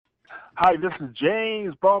Hi, this is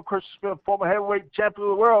James Bonecrusher Smith, former heavyweight champion of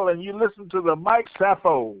the world, and you listen to the Mike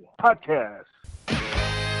Safo podcast.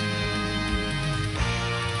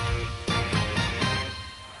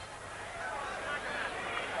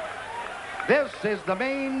 This is the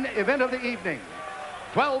main event of the evening.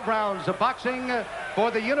 12 rounds of boxing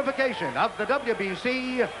for the unification of the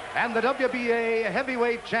WBC and the WBA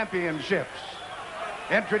heavyweight championships.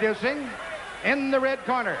 Introducing, in the red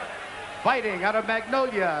corner, fighting out of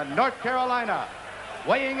Magnolia, North Carolina,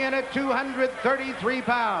 weighing in at 233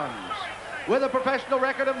 pounds, with a professional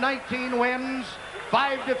record of 19 wins,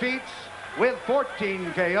 5 defeats, with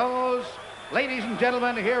 14 KOs. Ladies and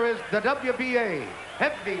gentlemen, here is the WBA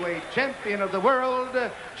heavyweight champion of the world,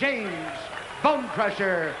 James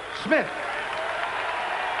Bonecrusher Smith.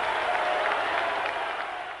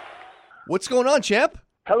 What's going on, champ?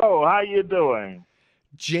 Hello, how you doing?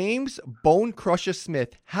 James Bonecrusher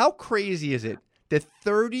Smith. How crazy is it that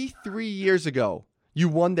 33 years ago you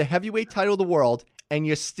won the heavyweight title of the world and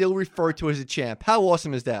you're still referred to as a champ? How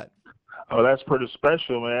awesome is that? Oh, that's pretty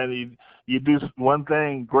special, man. You do one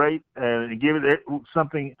thing great and give it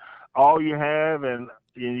something all you have, and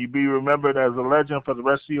you be remembered as a legend for the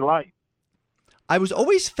rest of your life. I was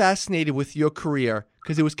always fascinated with your career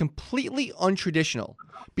because it was completely untraditional.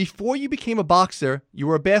 Before you became a boxer, you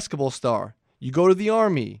were a basketball star. You go to the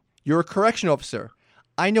Army. You're a correction officer.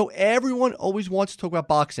 I know everyone always wants to talk about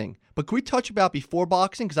boxing, but can we touch about before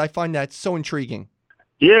boxing? Because I find that so intriguing.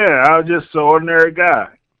 Yeah, I was just an ordinary guy.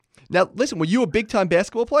 Now, listen, were you a big-time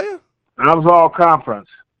basketball player? I was all conference.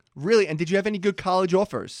 Really? And did you have any good college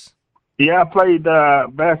offers? Yeah, I played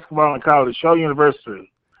basketball in college, Shaw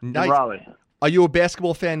University in Raleigh. Are you a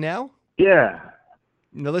basketball fan now? Yeah.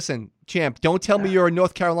 Now, listen, champ, don't tell me you're a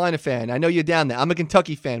North Carolina fan. I know you're down there. I'm a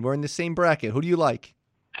Kentucky fan. We're in the same bracket. Who do you like?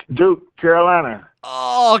 Duke, Carolina.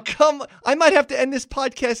 Oh, come on. I might have to end this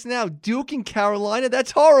podcast now. Duke and Carolina?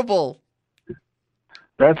 That's horrible.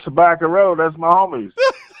 That's Tobacco Road. That's my homies.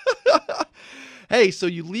 Hey, so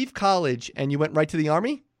you leave college and you went right to the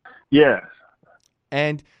Army? Yes.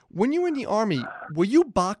 And when you were in the Army, were you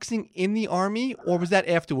boxing in the Army or was that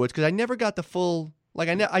afterwards? Because I never got the full,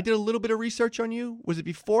 I did a little bit of research on you. Was it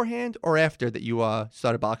beforehand or after that you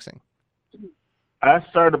started boxing? I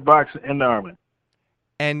started boxing in the Army.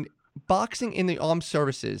 And boxing in the armed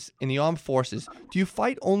services, in the armed forces, do you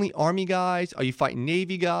fight only Army guys? Are you fighting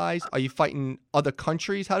Navy guys? Are you fighting other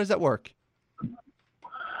countries? How does that work?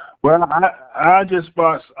 Well, I just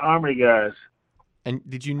boxed Army guys. And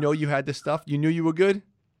did you know you had this stuff? You knew you were good?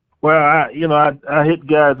 Well, I hit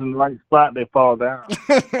guys in the right spot and they fall down.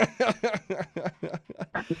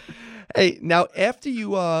 Hey, now after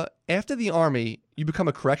the Army, you become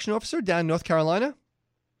a correction officer down in North Carolina?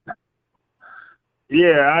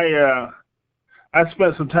 Yeah, I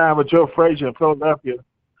spent some time with Joe Frazier in Philadelphia,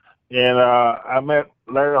 and I met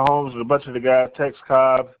Larry Holmes and a bunch of the guys, Tex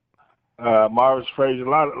Cobb, Marvis Frazier, a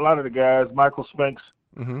lot of the guys, Michael Spinks.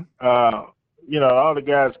 Mm-hmm. All the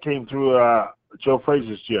guys came through Joe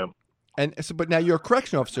Frazier's gym. And so, but now you're a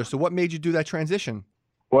correction officer. So, what made you do that transition?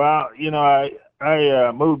 Well,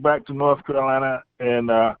 I moved back to North Carolina, and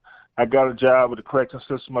I got a job with the correction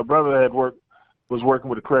system. My brother was working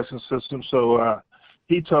with the correction system, so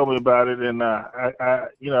he told me about it, and I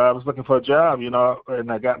was looking for a job,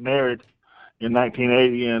 and I got married in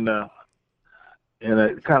 1980, and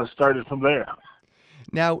it kind of started from there.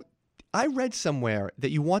 Now, I read somewhere that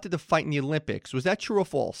you wanted to fight in the Olympics. Was that true or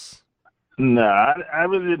false? No, I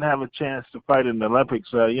really didn't have a chance to fight in the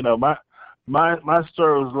Olympics. My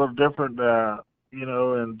story was a little different,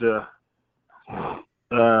 and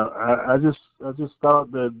I just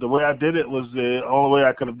thought that the way I did it was the only way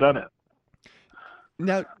I could have done it.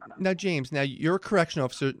 Now, James, now you're a correction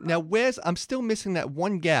officer. Now, I'm still missing that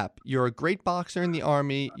one gap. You're a great boxer in the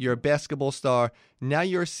Army. You're a basketball star. Now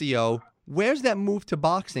you're a CO. Where's that move to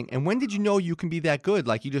boxing? And when did you know you can be that good?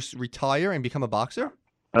 Like you just retire and become a boxer?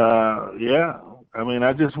 Yeah.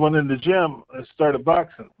 I just went in the gym and started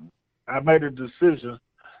boxing. I made a decision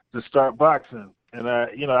to start boxing. And,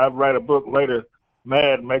 I'd write a book later,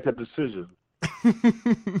 Mad, Make a Decision.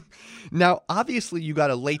 Now, obviously, you got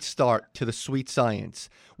a late start to the sweet science.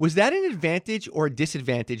 Was that an advantage or a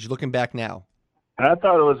disadvantage looking back now? I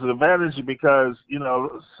thought it was an advantage because,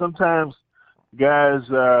 sometimes guys,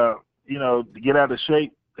 get out of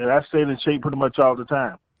shape, and I stayed in shape pretty much all the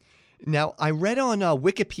time. Now, I read on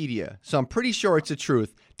Wikipedia, so I'm pretty sure it's the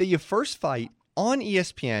truth, that your first fight on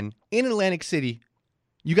ESPN in Atlantic City,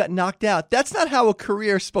 you got knocked out. That's not how a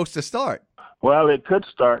career is supposed to start. Well, it could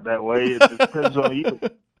start that way. It depends on you.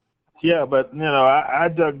 Yeah, but, I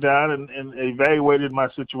dug down and evaluated my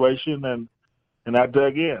situation, and I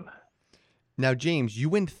dug in. Now, James, you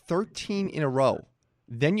win 13 in a row.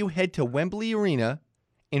 Then you head to Wembley Arena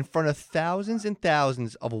in front of thousands and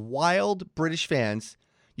thousands of wild British fans.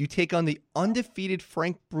 You take on the undefeated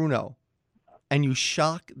Frank Bruno, and you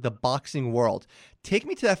shock the boxing world. Take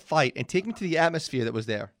me to that fight and take me to the atmosphere that was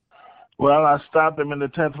there. Well, I stopped him in the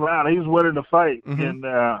 10th round. He was winning the fight, and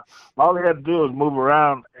all he had to do was move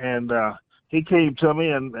around, and he came to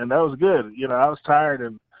me, and that was good. You know, I was tired,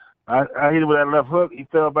 and I hit him with that left hook. He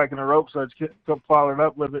fell back in the ropes, so I just kept following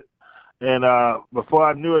up with it. And before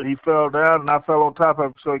I knew it, he fell down, and I fell on top of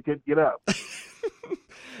him so he couldn't get up.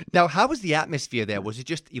 Now, how was the atmosphere there? Was it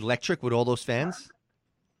just electric with all those fans?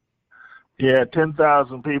 Yeah,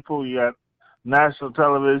 10,000 people. You got national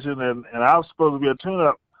television, and I was supposed to be a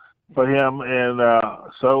tune-up for him, and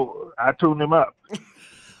so I tuned him up.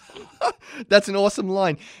 That's an awesome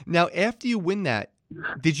line. Now, after you win that,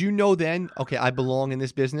 did you know then, okay, I belong in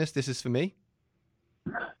this business, this is for me?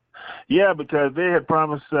 Yeah, because they had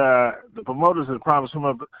promised, the promoters had promised him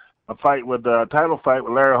a fight with a title fight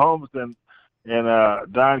with Larry Holmes, and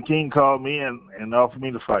Don King called me and offered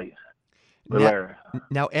me to fight with Larry.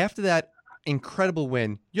 Now, after that incredible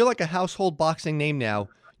win, you're like a household boxing name now.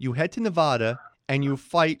 You head to Nevada, and you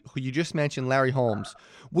fight who you just mentioned, Larry Holmes.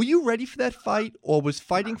 Were you ready for that fight, or was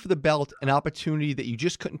fighting for the belt an opportunity that you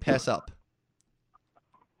just couldn't pass up?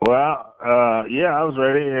 Well, yeah, I was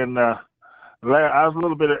ready, and Larry, I was a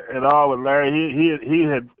little bit at all with Larry. He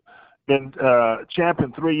had been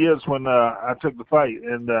champion 3 years when I took the fight,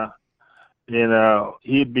 and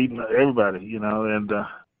he had beaten everybody, you know, and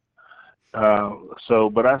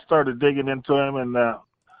but I started digging into him, and I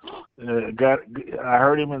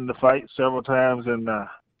heard him in the fight several times, and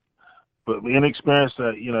but inexperienced,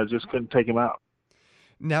 just couldn't take him out.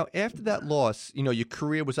 Now, after that loss, you know, your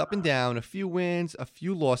career was up and down, a few wins, a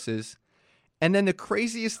few losses. And then the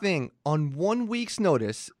craziest thing, on 1 week's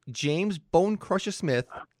notice, James Bonecrusher Smith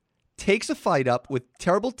takes a fight up with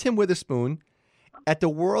terrible Tim Witherspoon at the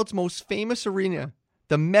world's most famous arena,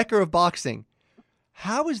 the Mecca of boxing.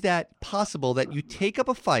 How is that possible that you take up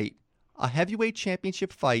a fight, a heavyweight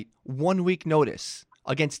championship fight, 1 week notice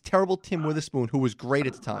against terrible Tim Witherspoon, who was great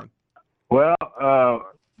at the time? Well,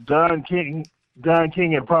 Don King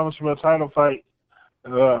had promised me a title fight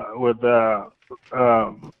with Larry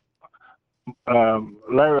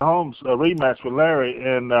Holmes, a rematch with Larry,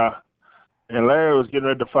 and Larry was getting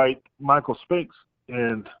ready to fight Michael Spinks,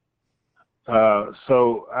 and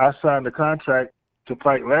so I signed a contract to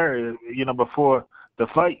fight Larry, before the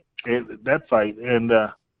fight, that fight, and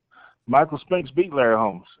Michael Spinks beat Larry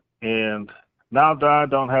Holmes, and now Don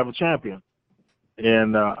don't have a champion,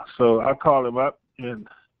 and so I called him up and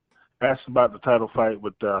asked about the title fight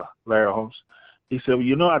with Larry Holmes. He said,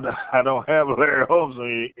 well, I don't have Larry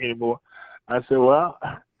Holmes anymore. I said, well,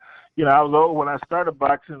 I was old when I started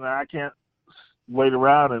boxing, and I can't wait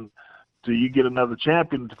around until you get another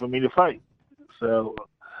champion for me to fight. So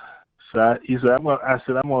he said, I'm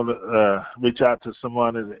going to reach out to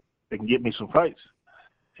someone that can get me some fights.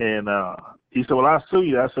 And he said, well, I'll sue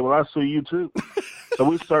you. I said, well, I'll sue you too. So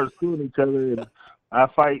we started suing each other, and I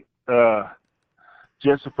fight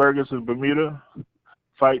Jesse Ferguson in Bermuda,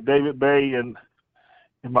 fight David Bay in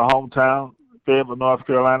my hometown, Fayetteville, North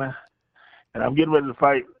Carolina. And I'm getting ready to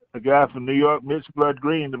fight a guy from New York, Mitch Blood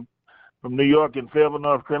Green, from New York in Fayetteville,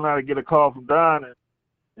 North Carolina, get a call from Don,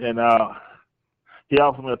 and he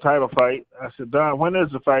offered me a title fight. I said, Don, when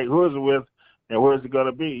is the fight? Who is it with? And where is it going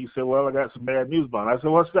to be? He said, well, I got some bad news about it. I said,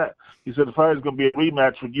 what's that? He said, the fight is going to be a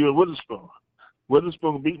rematch with you and Witherspoon.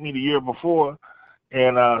 Witherspoon beat me the year before,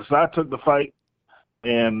 and so I took the fight,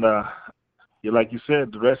 and like you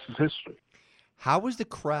said, the rest is history. How was the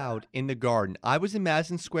crowd in the Garden? I was in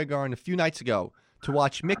Madison Square Garden a few nights ago to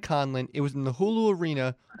watch Mick Conlon. It was in the Hulu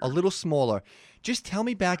Arena, a little smaller. Just tell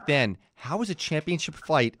me back then, how was a championship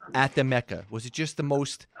fight at the Mecca? Was it just the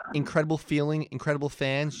most incredible feeling, incredible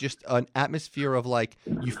fans, just an atmosphere of, like,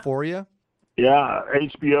 euphoria? Yeah,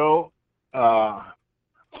 HBO. I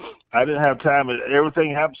didn't have time.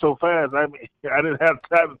 Everything happened so fast. I didn't have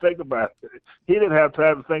time to think about it. He didn't have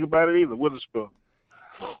time to think about it either, Witherspoon.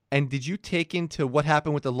 And did you take into what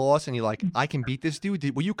happened with the loss and you're like, I can beat this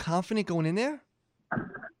dude? Were you confident going in there?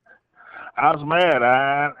 I was mad,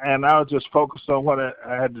 and I was just focused on what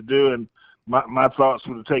I had to do, and my thoughts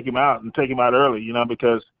were to take him out early,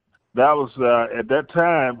 because that was at that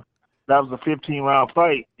time that was a 15-round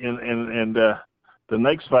fight, and the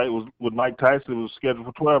next fight was with Mike Tyson. It was scheduled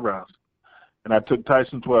for 12 rounds, and I took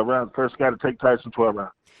Tyson 12 rounds. First guy to take Tyson 12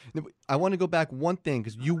 rounds. I want to go back one thing,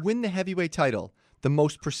 because you win the heavyweight title, the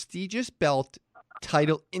most prestigious belt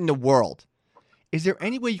title in the world. Is there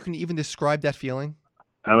any way you can even describe that feeling?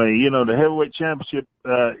 I mean, the heavyweight championship,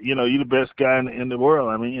 you're the best guy in the world.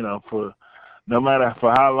 I mean, for no matter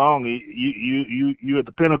for how long, you at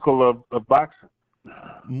the pinnacle of boxing.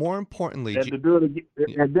 More importantly, and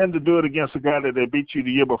then to do it against a guy that they beat you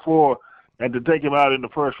the year before, and to take him out in the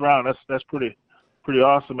first round, that's pretty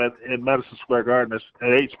awesome at Madison Square Garden. At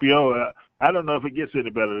HBO. I don't know if it gets any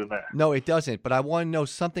better than that. No, it doesn't. But I want to know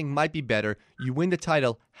something might be better. You win the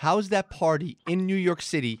title. How's that party in New York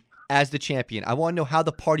City as the champion? I want to know how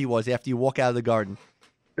the party was after you walk out of the Garden.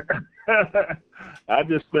 I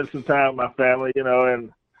just spent some time with my family,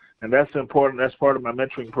 and that's important. That's part of my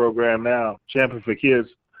mentoring program now, Champion for Kids,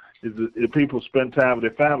 is that people spend time with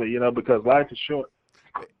their family, because life is short.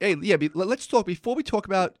 Hey, yeah, let's talk before we talk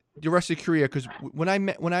about the rest of your career, because when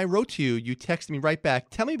I wrote to you, you texted me right back.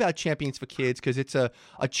 Tell me about Champions for Kids, because it's a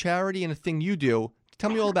charity and a thing you do. Tell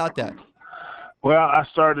me all about that. Well, I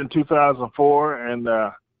started in 2004, and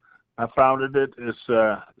I founded it. It's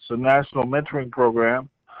a national mentoring program,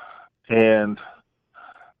 and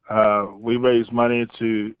we raise money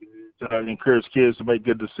to encourage kids to make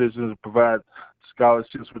good decisions and provide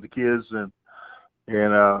scholarships for the kids, and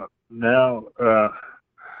now.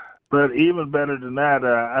 But even better than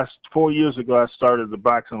that, 4 years ago I started the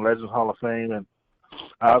Boxing Legends Hall of Fame, and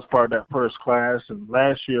I was part of that first class. And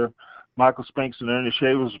last year, Michael Spinks and Ernie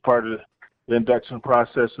Shea was part of the induction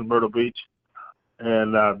process in Myrtle Beach.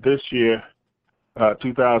 And this year,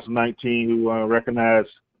 2019, we want to recognize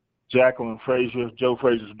Jacqueline Frazier, Joe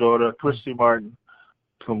Frazier's daughter, Christy Martin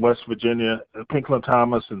from West Virginia, Pinklin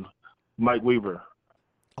Thomas, and Mike Weaver.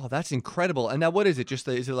 Oh, that's incredible. And now what is it?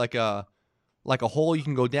 Is it like a hole you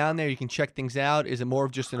can go down there, you can check things out? Is it more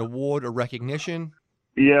of just an award or recognition?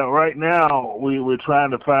 Yeah, right now we're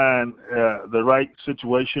trying to find the right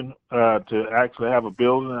situation to actually have a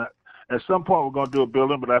building. At some point we're going to do a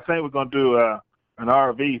building, but I think we're going to do an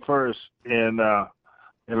RV first and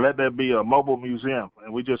let that be a mobile museum.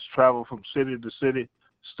 And we just travel from city to city,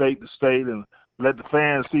 state to state, and let the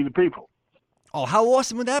fans see the people. Oh, how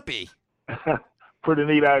awesome would that be? Pretty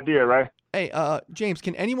neat idea, right? Hey, James,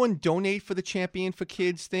 can anyone donate for the Champion for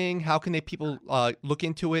Kids thing? How can people look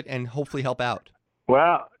into it and hopefully help out?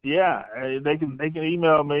 Well, yeah, they can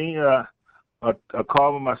email me or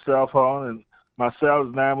call me my cell phone, and my cell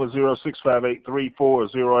is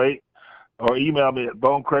 910-658-3408, or email me at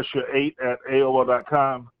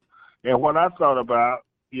bonecrusher8@aol.com. And what I thought about,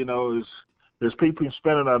 is there's people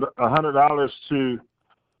spending $100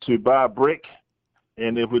 to buy a brick,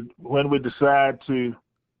 and when we decide to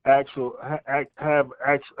have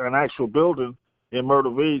an actual building in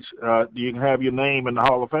Myrtle Beach, you can have your name in the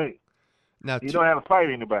Hall of Fame. Now, you don't have to fight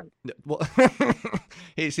anybody. Well,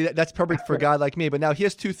 hey, see, that's perfect for a guy like me. But now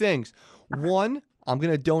here's two things. One, I'm going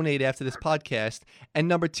to donate after this podcast. And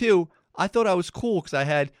number two, I thought I was cool because I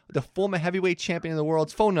had the former heavyweight champion of the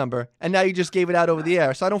world's phone number, and now you just gave it out over the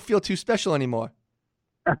air. So I don't feel too special anymore.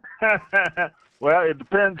 Well, it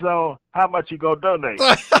depends on how much you're going to donate.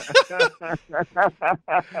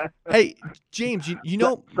 Hey, James, you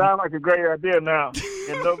know... Sounds like a great idea now.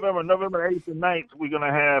 In November 8th and 9th, we're going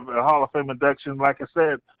to have a Hall of Fame induction. Like I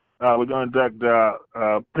said, we're going to induct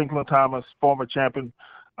Pinklin Thomas, former champion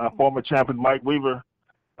Mike Weaver,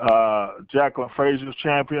 Jacqueline Frazier's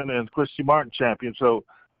champion, and Christy Martin champion. So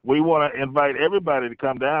we want to invite everybody to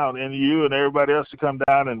come down, and you and everybody else to come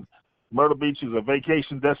down. And Myrtle Beach is a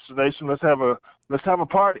vacation destination. Let's have a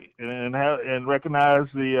party and recognize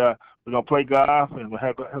we're gonna play golf, and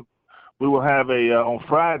we will have on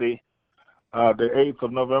Friday, the 8th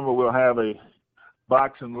of November, we'll have a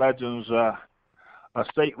Boxing Legends a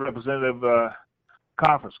state representative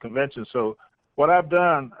convention. So what I've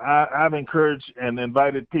done, I've encouraged and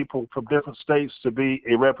invited people from different states to be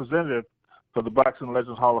a representative for the Boxing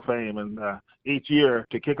Legends Hall of Fame. And each year,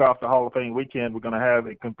 to kick off the Hall of Fame weekend, we're going to have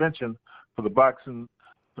a convention for the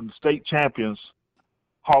state champions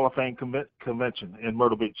Hall of Fame convention in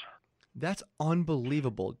Myrtle Beach. That's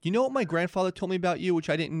unbelievable. You know what my grandfather told me about you, which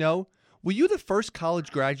I didn't know? Were you the first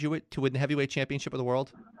college graduate to win the heavyweight championship of the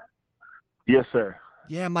world? Yes, sir.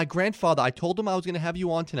 Yeah, my grandfather, I told him I was going to have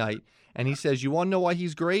you on tonight, and he says, you want to know why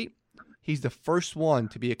he's great? He's the first one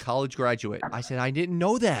to be a college graduate. I said, I didn't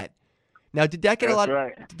know that. Now, did that get a lot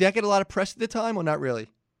of press at the time, or not really?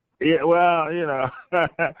 Yeah, well,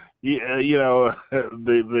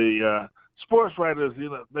 the sports writers,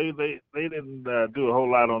 they didn't do a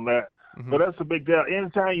whole lot on that. Mm-hmm. But that's a big deal.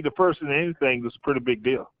 Anytime you're the first in anything, it's a pretty big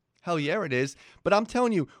deal. Hell yeah, it is. But I'm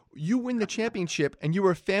telling you, you win the championship, and you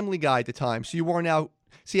were a family guy at the time, so you weren't out.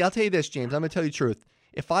 See, I'll tell you this, James. I'm going to tell you the truth.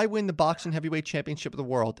 If I win the boxing heavyweight championship of the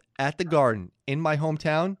world at the Garden in my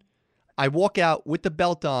hometown, I walk out with the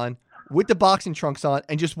belt on, with the boxing trunks on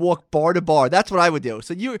and just walk bar to bar. That's what I would do.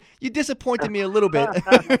 So you disappointed me a little bit.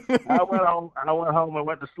 I went home and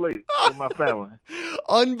went to sleep with my family.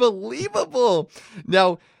 Unbelievable.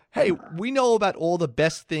 Now, hey, we know about all the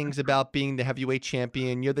best things about being the heavyweight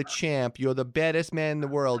champion. You're the champ. You're the baddest man in the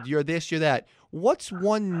world. You're this, you're that. What's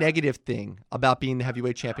one negative thing about being the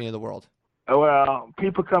heavyweight champion of the world? Well,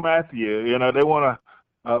 people come after you. You know, they want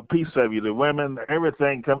a piece of you. The women,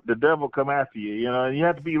 everything, the devil come after you. You know, and you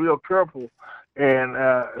have to be real careful and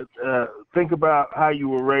think about how you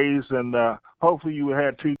were raised. And hopefully you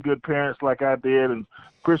had two good parents like I did, and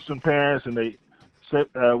Christian parents, and they said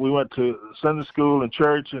we went to Sunday school and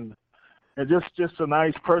church, and just a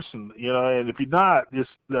nice person. You know, and if you're not,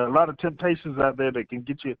 there are a lot of temptations out there that can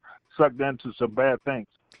get you sucked into some bad things.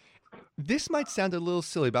 This might sound a little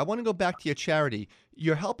silly, but I want to go back to your charity.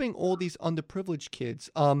 You're helping all these underprivileged kids.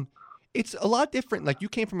 It's a lot different. Like, you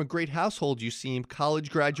came from a great household, you seem, college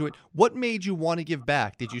graduate. What made you want to give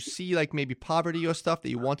back? Did you see, like, maybe poverty or stuff that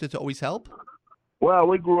you wanted to always help? Well,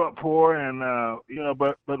 we grew up poor, and you know,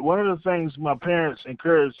 but one of the things my parents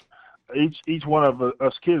encouraged each one of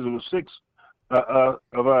us kids, there was six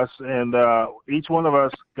of us, and each one of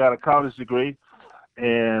us got a college degree.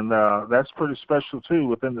 And that's pretty special too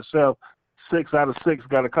within itself. 6 out of 6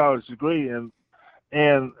 got a college degree, and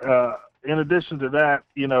in addition to that,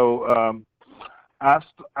 you know, I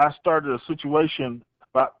started a situation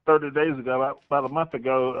about 30 days ago, about a month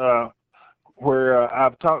ago, where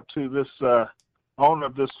I've talked to this owner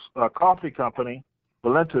of this coffee company,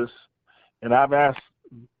 Valentis, and I've asked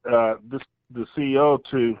the CEO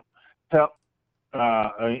to help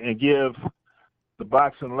and give the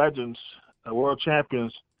boxing legends, world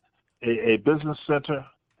champions, a business center,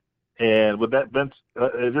 and with that,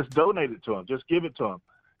 just donate it to him, just give it to him,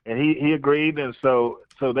 and he agreed, and so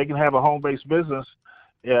they can have a home-based business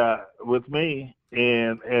with me,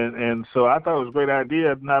 and so I thought it was a great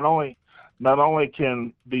idea. Not only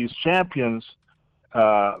can these champions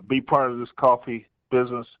be part of this coffee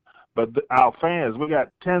business, but our fans, we got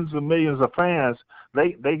tens of millions of fans.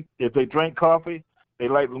 They if they drink coffee, they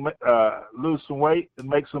like to lose some weight and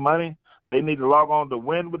make some money. They need to log on to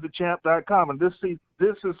winwiththechamp.com. And this is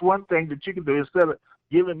one thing that you can do. Instead of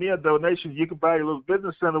giving me a donation, you can buy a little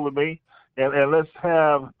business center with me, and let's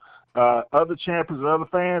have other champions and other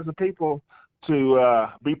fans and people to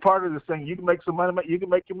be part of this thing. You can make some money. You can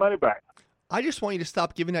make your money back. I just want you to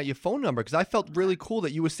stop giving out your phone number, because I felt really cool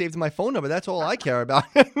that you were saved my phone number. That's all I care about.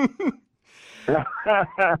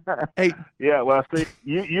 Hey. Yeah, well, see,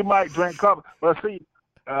 you might drink coffee. Well, see,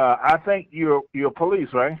 I think you're police,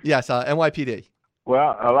 right? Yes, NYPD.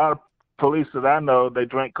 Well, a lot of police that I know, they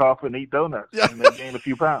drink coffee and eat donuts, and they gain a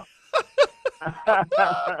few pounds.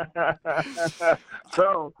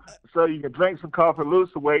 So you can drink some coffee, lose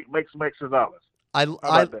some weight, make some extra dollars. I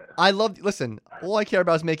love. Listen, all I care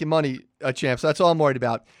about is making money, champ. So that's all I'm worried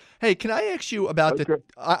about. Hey, can I ask you about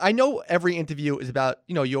I know every interview is about,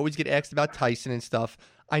 you always get asked about Tyson and stuff.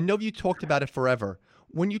 I know you talked about it forever.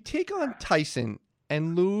 When you take on Tyson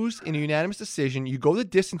and lose in a unanimous decision, you go the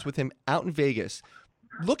distance with him out in Vegas.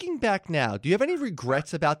 Looking back now, do you have any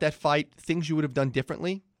regrets about that fight, things you would have done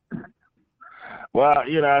differently? Well,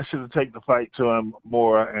 I should have taken the fight to him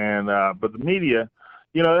more, and but the media,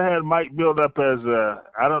 they had Mike build up as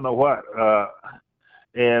I don't know what,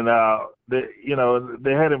 and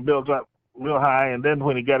they had him built up real high, and then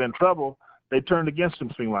when he got in trouble, they turned against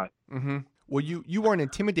him, seemed like. Mm-hmm. Well, you weren't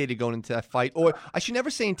intimidated going into that fight, or I should never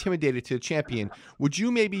say intimidated to the champion. Did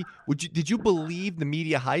you believe the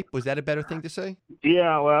media hype? Was that a better thing to say?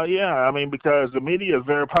 Yeah, well, yeah. I mean, because the media is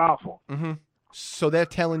very powerful. Mm-hmm. So they're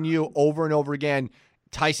telling you over and over again,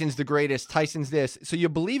 Tyson's the greatest, Tyson's this. So you're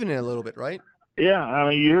believing it a little bit, right? Yeah, I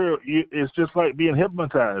mean, it's just like being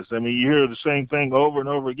hypnotized. I mean, you hear the same thing over and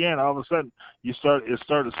over again. All of a sudden, it started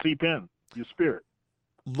to seep in your spirit.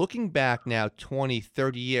 Looking back now 20,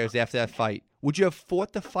 30 years after that fight, would you have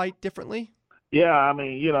fought the fight differently? Yeah, I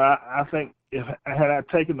mean, I think if I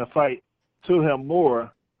taken the fight to him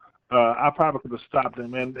more, I probably could have stopped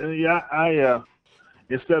him. And I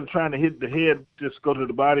instead of trying to hit the head, just go to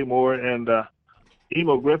the body more. And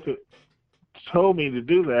Emo Griffith told me to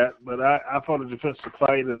do that, but I fought a defensive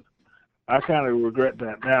fight, and I kind of regret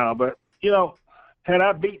that now. But, had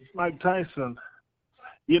I beat Mike Tyson,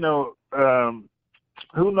 who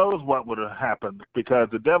knows what would have happened, because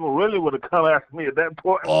the devil really would have come after me at that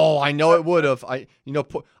point. Oh, I know it would have. I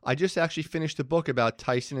just actually finished a book about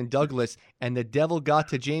Tyson and Douglas, and the devil got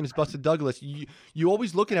to James Buster Douglas. You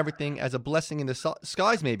always look at everything as a blessing in the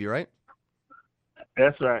skies, maybe, right?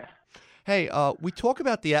 That's right. Hey, we talk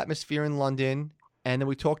about the atmosphere in London, and then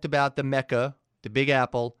we talked about the Mecca, the Big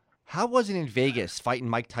Apple. How was it in Vegas fighting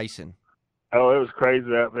Mike Tyson? Oh, it was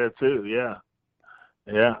crazy out there too. Yeah,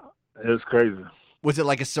 yeah, it was crazy. Was it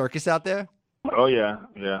like a circus out there? Oh yeah,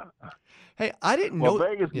 yeah. Hey, I didn't Well,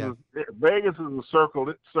 know. Yeah. Vegas is a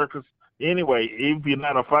circus anyway. Even if you're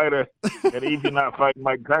not a fighter, and even if you're not fighting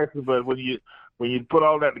Mike Tyson, but when you put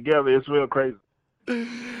all that together, it's real crazy.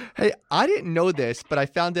 Hey, I didn't know this, but I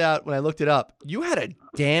found out when I looked it up. You had a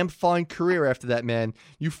damn fine career after that, man.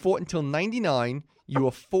 You fought until 99. You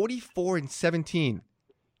were 44-17.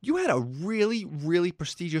 You had a really, really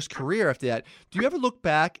prestigious career after that. Do you ever look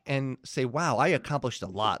back and say, "Wow, I accomplished a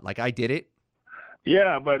lot. Like I did it"?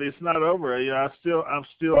 Yeah, but it's not over. You know, I'm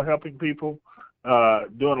still helping people,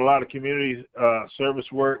 doing a lot of community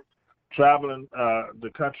service work, traveling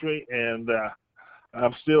the country, and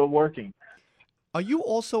I'm still working. Are you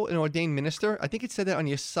also an ordained minister? I think it said that on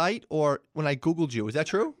your site or when I Googled you. Is that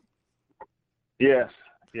true? Yes,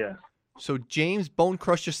 yes. So James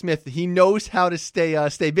Bonecrusher Smith, he knows how to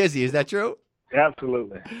stay busy. Is that true?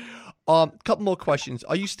 Absolutely. Couple more questions.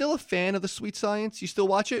 Are you still a fan of the Sweet Science? You still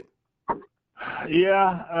watch it?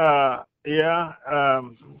 Yeah, yeah.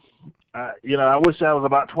 You know, I wish I was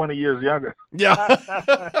about 20 years younger. Yeah.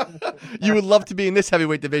 You would love to be in this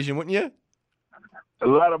heavyweight division, wouldn't you? A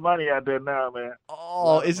lot of money out there now, man.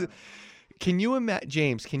 Oh, is it? Can you imagine,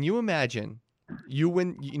 James? Can you imagine you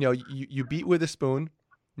win? You know, you beat Witherspoon.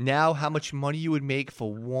 Now, how much money you would make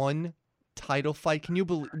for one title fight? Can you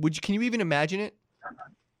believe? Can you even imagine it?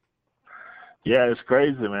 Yeah, it's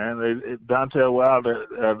crazy, man. Dante Wilder,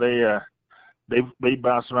 they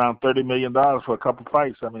bounced around $30 million for a couple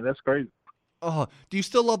fights. I mean, that's crazy. Oh, do you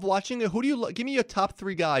still love watching it? Who do you give me your top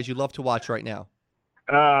 3 guys you love to watch right now?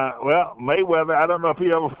 Well, Mayweather. I don't know if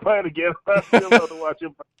he ever fight again. I still love to watch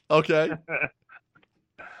him. Okay.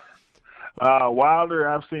 Wilder,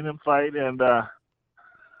 I've seen him fight, and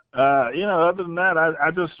you know, other than that,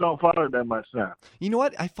 I just don't follow it that much now. You know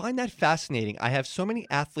what? I find that fascinating. I have so many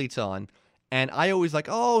athletes on, and I always like,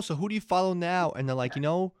 oh, so who do you follow now? And they're like, you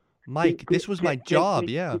know, Mike, this was my job.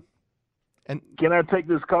 Yeah. And can I take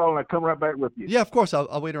this call and I come right back with you? Yeah, of course.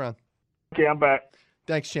 I'll wait around. Okay, I'm back.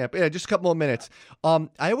 Thanks, champ. Yeah, just a couple more minutes. I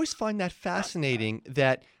always find that fascinating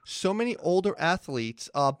that so many older athletes,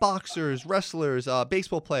 boxers, wrestlers,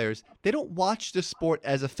 baseball players, they don't watch the sport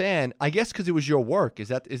as a fan. I guess because it was your work. Is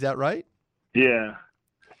that right? Yeah.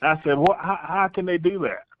 I said, well, how can they do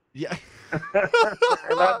that? Yeah.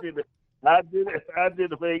 And I did it. I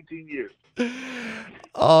did it for 18 years.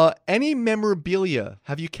 Any memorabilia?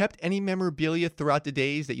 Have you kept any memorabilia throughout the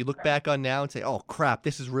days that you look back on now and say, "Oh crap,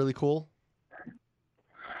 this is really cool"?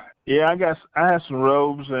 Yeah, I have some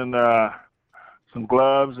robes and some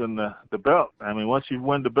gloves and the belt. I mean, once you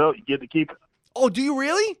win the belt, you get to keep it. Oh, do you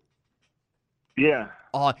really? Yeah.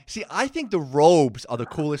 See, I think the robes are the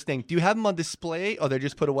coolest thing. Do you have them on display or they're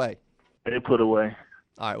just put away? They put away.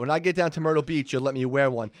 All right, when I get down to Myrtle Beach, you'll let me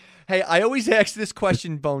wear one. Hey, I always ask this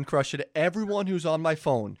question, Bonecrusher, to everyone who's on my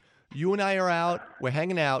phone. You and I are out, we're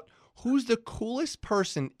hanging out. Who's the coolest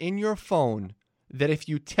person in your phone that if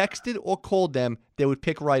you texted or called them, they would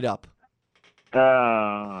pick right up?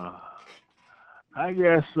 I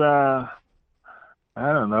guess, I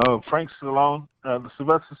don't know, Frank Stallone, the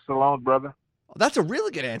Sylvester Stallone brother. Oh, that's a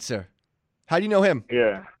really good answer. How do you know him?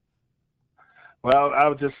 Yeah. Well, I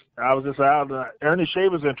was just out. Ernie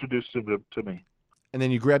Shavers introduced him to me. And then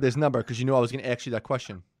you grabbed his number because you knew I was going to ask you that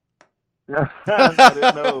question. I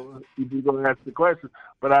didn't know if you were going to ask the question,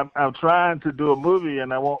 but I'm trying to do a movie,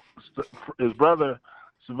 and I want his brother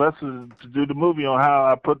Sylvester to do the movie on how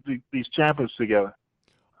I put these champions together.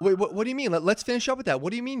 Wait, what do you mean? Let's finish up with that. What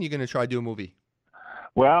do you mean you're going to try to do a movie?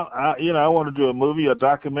 Well, I want to do a movie, a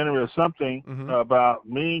documentary, or something about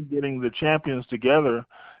me getting the champions together.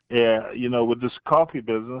 You know, with this coffee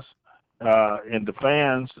business, and the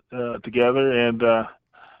fans together,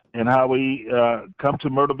 and how we come to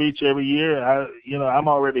Myrtle Beach every year. I'm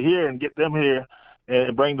already here, and get them here,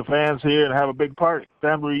 and bring the fans here, and have a big party,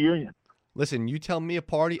 family reunion. Listen, you tell me a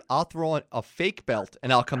party, I'll throw on a fake belt,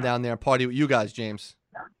 and I'll come down there and party with you guys, James.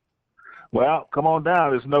 Well, come on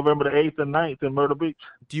down. It's November the 8th and 9th in Myrtle Beach.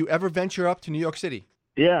 Do you ever venture up to New York City?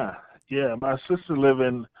 Yeah. My sister lives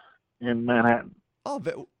in Manhattan. Oh,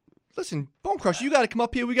 listen, Bonecrusher, you got to come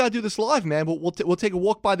up here. We got to do this live, man. We'll take a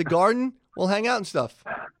walk by the garden. We'll hang out and stuff.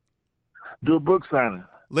 Do a book signing.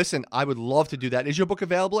 Listen, I would love to do that. Is your book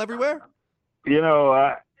available everywhere? You know,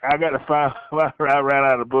 I got to find. I ran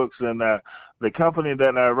out of books, and the company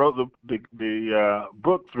that I wrote the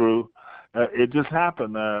book through, it just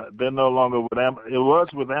happened. They're no longer with Amazon. It was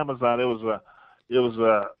with Amazon. It was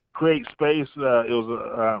a Create Space. It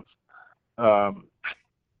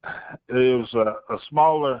was a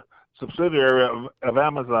smaller subsidiary of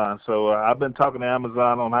Amazon. So I've been talking to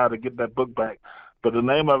Amazon on how to get that book back. But the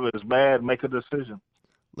name of it is Mad Make a Decision.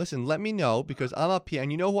 Listen, let me know because I'm up here.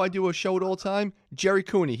 And you know who I do a show with all the time? Jerry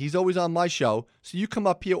Cooney. He's always on my show. So you come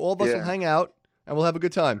up here, all of us will hang out, and we'll have a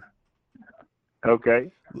good time.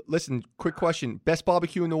 Okay. Listen, quick question. Best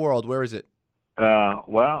barbecue in the world, where is it?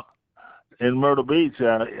 Well, in Myrtle Beach,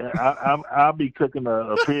 I'll be cooking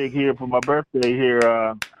a pig here for my birthday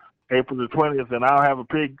here, April the 20th, and I'll have a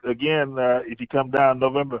pig again if you come down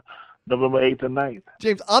November 8th and 9th.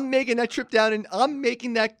 James, I'm making that trip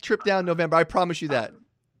down November. I promise you that.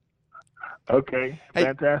 Okay,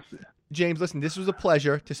 fantastic. Hey, James, listen, this was a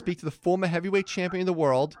pleasure to speak to the former heavyweight champion of the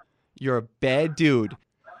world. You're a bad dude.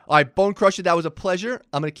 All right, Bonecrusher, that was a pleasure.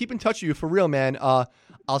 I'm going to keep in touch with you for real, man.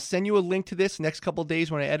 I'll send you a link to this next couple of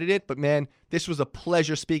days when I edit it. But, man, this was a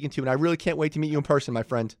pleasure speaking to you, and I really can't wait to meet you in person, my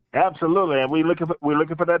friend. Absolutely, and we're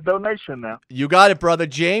looking for that donation now. You got it, brother.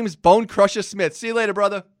 James Bonecrusher Smith. See you later,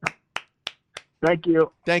 brother. Thank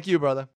you. Thank you, brother.